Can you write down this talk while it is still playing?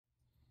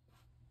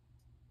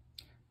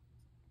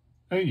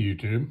Hey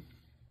YouTube,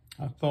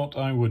 I thought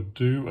I would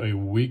do a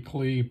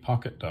weekly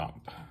pocket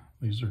dump.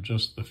 These are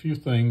just the few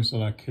things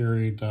that I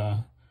carried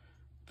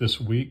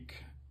this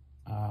week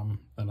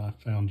that I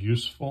found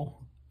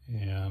useful,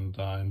 and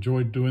I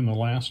enjoyed doing the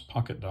last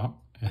pocket dump,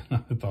 and I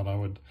thought I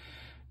would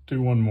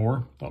do one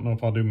more. Don't know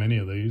if I'll do many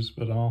of these,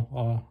 but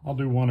I'll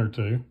do one or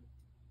two.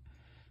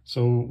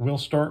 So we'll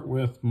start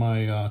with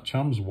my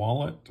chum's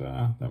wallet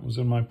that was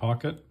in my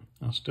pocket.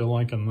 I'm still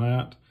liking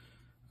that.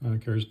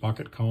 Carries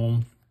pocket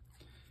comb.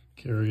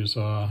 Carries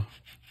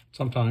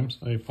sometimes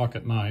a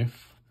pocket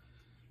knife,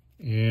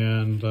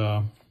 and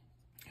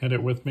had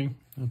it with me.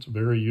 That's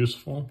very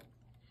useful.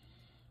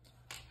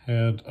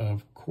 Had,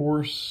 of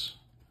course,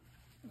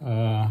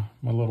 my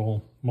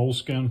little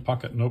moleskin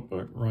pocket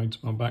notebook right in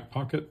my back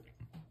pocket.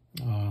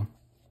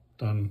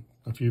 Done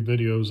a few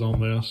videos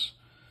on this.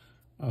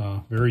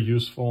 Very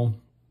useful.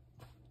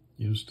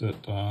 Used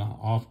it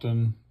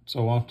often.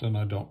 So often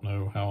I don't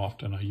know how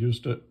often I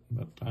used it,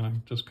 but I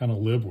just kind of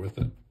live with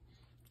it.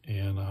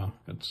 And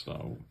it's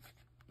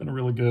been a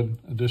really good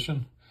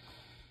addition.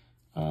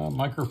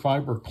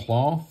 Microfiber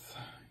cloth,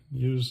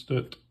 used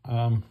it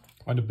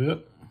quite a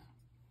bit.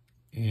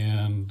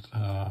 And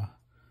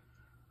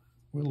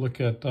we'll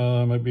look at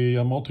maybe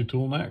a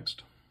multi-tool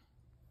next.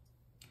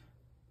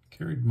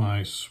 Carried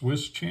my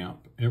Swiss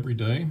Champ every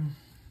day.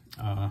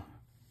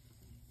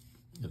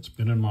 It's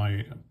been in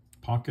my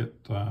pocket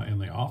in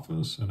the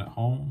office and at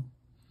home.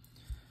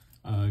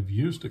 I've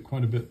used it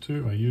quite a bit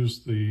too. I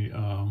used the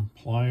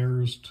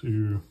pliers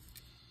to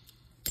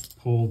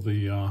pull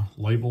the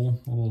label,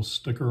 a little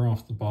sticker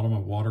off the bottom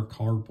of water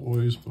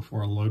carboys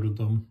before I loaded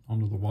them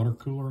onto the water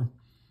cooler.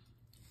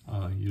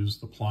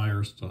 Used the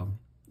pliers to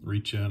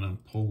reach in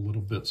and pull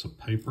little bits of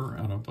paper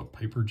out of a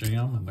paper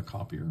jam in the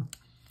copier.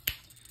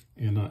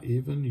 And I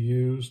even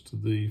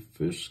used the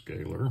fish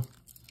scaler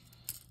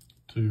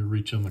to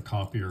reach in the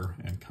copier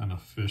and kind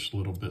of fish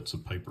little bits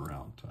of paper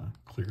out to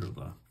clear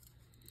the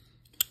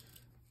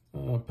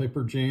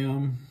paper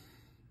jam.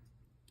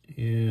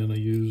 And I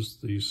use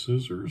the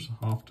scissors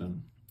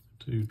often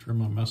to trim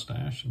my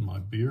mustache and my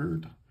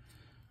beard.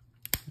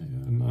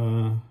 And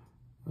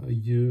I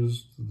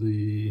used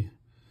the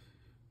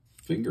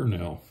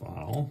fingernail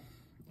file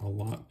a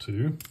lot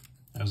too,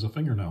 as a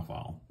fingernail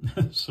file.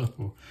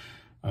 So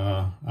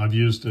I've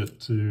used it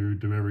to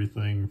do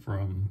everything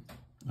from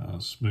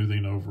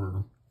smoothing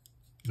over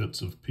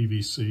bits of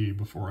PVC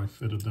before I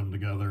fitted them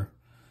together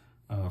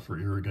for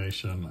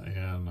irrigation,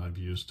 and I've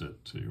used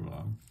it to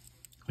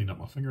clean up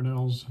my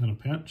fingernails in a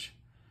pinch.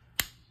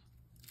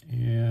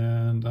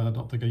 And I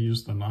don't think I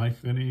used the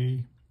knife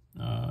any.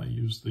 I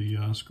used the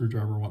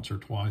screwdriver once or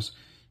twice.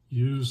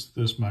 Used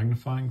this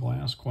magnifying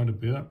glass quite a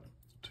bit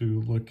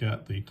to look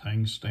at the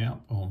tang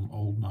stamp on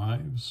old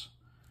knives.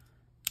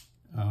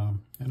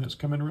 And it's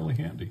come in really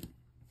handy.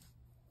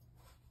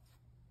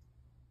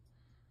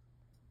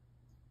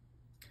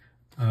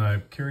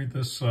 I've carried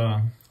this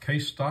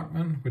Case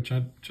Stockman, which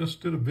I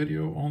just did a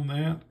video on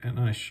that, and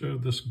I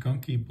showed this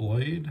gunky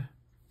blade,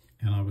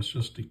 and I was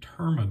just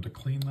determined to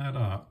clean that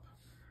up.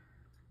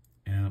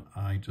 And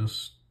I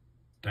just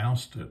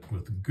doused it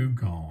with Goo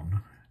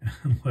Gone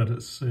and let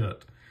it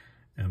sit,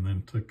 and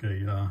then took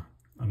an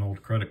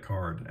old credit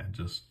card and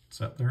just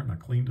sat there and I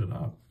cleaned it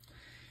up.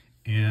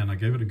 And I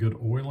gave it a good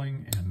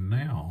oiling, and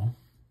now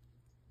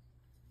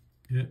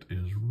it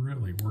is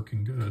really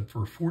working good.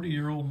 For a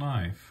 40-year-old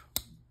knife,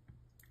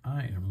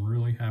 I am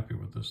really happy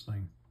with this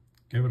thing.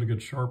 Gave it a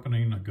good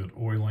sharpening, a good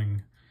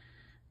oiling,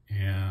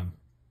 and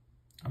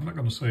I'm not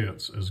going to say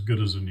it's as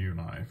good as a new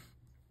knife,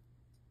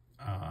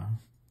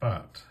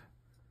 but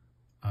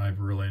I've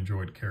really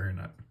enjoyed carrying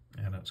it,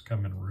 and it's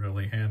come in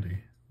really handy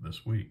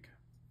this week.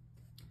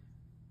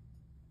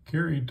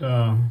 Carried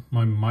my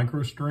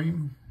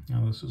MicroStream.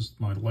 Now this is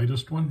my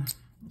latest one.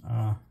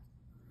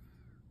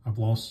 I've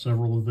lost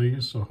several of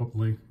these, so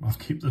hopefully I'll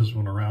keep this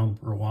one around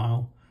for a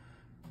while.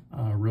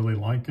 Really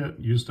like it.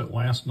 Used it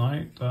last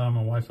night.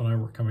 My wife and I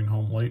were coming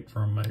home late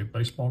from a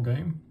baseball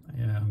game,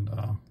 and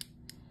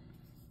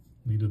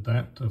needed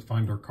that to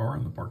find our car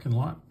in the parking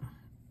lot.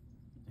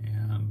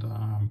 And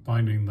I'm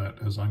finding that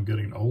as I'm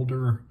getting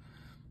older,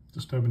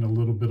 just having a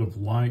little bit of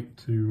light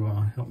to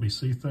help me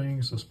see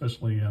things,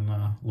 especially in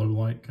low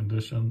light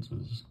conditions,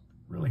 is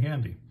really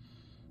handy.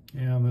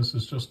 And this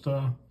is just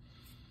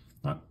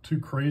not too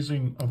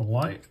crazy of a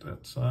light.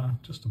 It's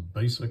just a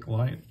basic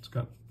light. It's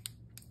got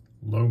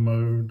low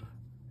mode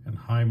and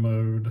high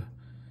mode,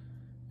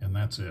 and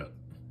that's it.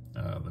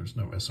 There's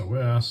no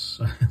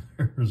SOS,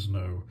 there's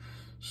no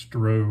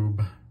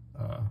strobe.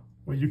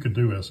 Well, you could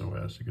do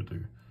SOS, you could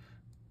do,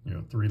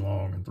 3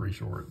 long and 3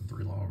 short and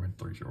 3 long and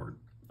 3 short.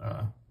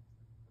 But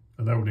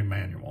that would be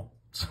manual,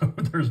 so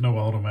there's no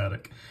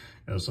automatic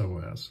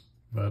SOS.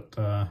 But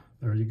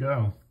there you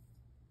go.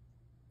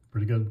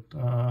 Pretty good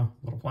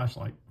little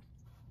flashlight.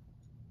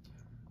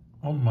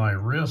 On my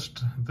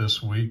wrist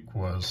this week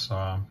was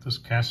this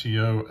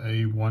Casio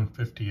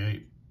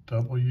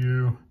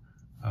A158W,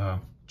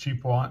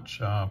 cheap watch,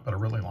 but I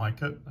really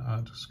like it.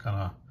 Just kind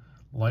of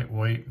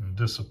lightweight and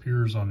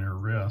disappears on your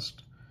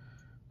wrist.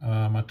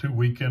 My two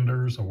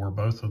weekenders, I wore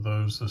both of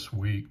those this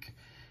week.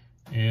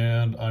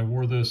 And I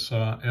wore this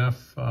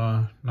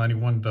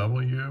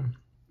F91W,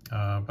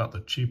 about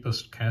the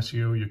cheapest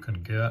Casio you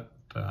can get.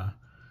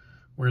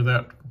 Wear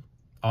that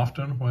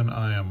often when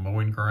I am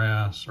mowing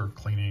grass or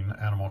cleaning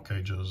animal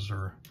cages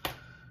or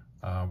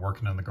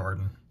working in the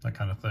garden, that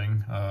kind of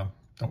thing.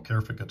 Don't care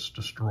if it gets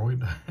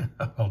destroyed.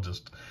 I'll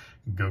just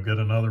go get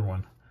another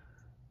one.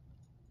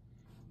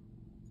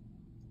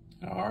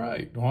 All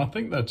right, well, I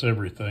think that's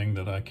everything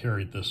that I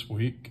carried this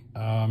week.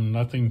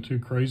 Nothing too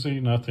crazy,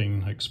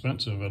 nothing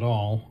expensive at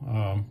all.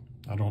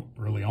 I don't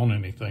really own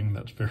anything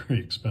that's very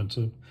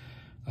expensive.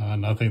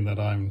 Nothing that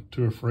I'm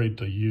too afraid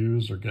to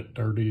use or get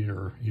dirty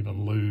or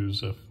even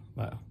lose if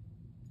that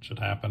should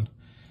happen.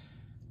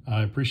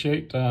 I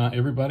appreciate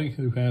everybody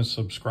who has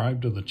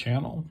subscribed to the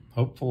channel.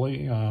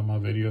 Hopefully my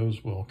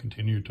videos will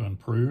continue to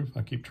improve.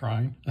 I keep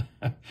trying.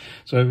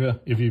 So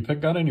if you've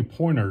got any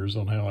pointers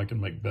on how I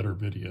can make better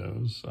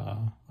videos,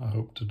 I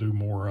hope to do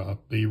more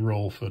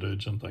B-roll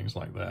footage and things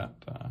like that.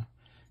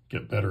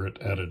 Get better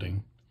at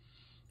editing.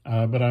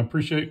 But I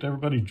appreciate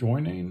everybody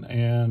joining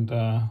and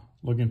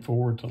looking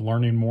forward to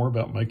learning more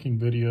about making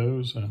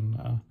videos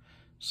and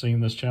seeing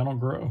this channel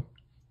grow.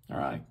 All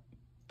right.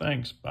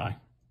 Thanks. Bye.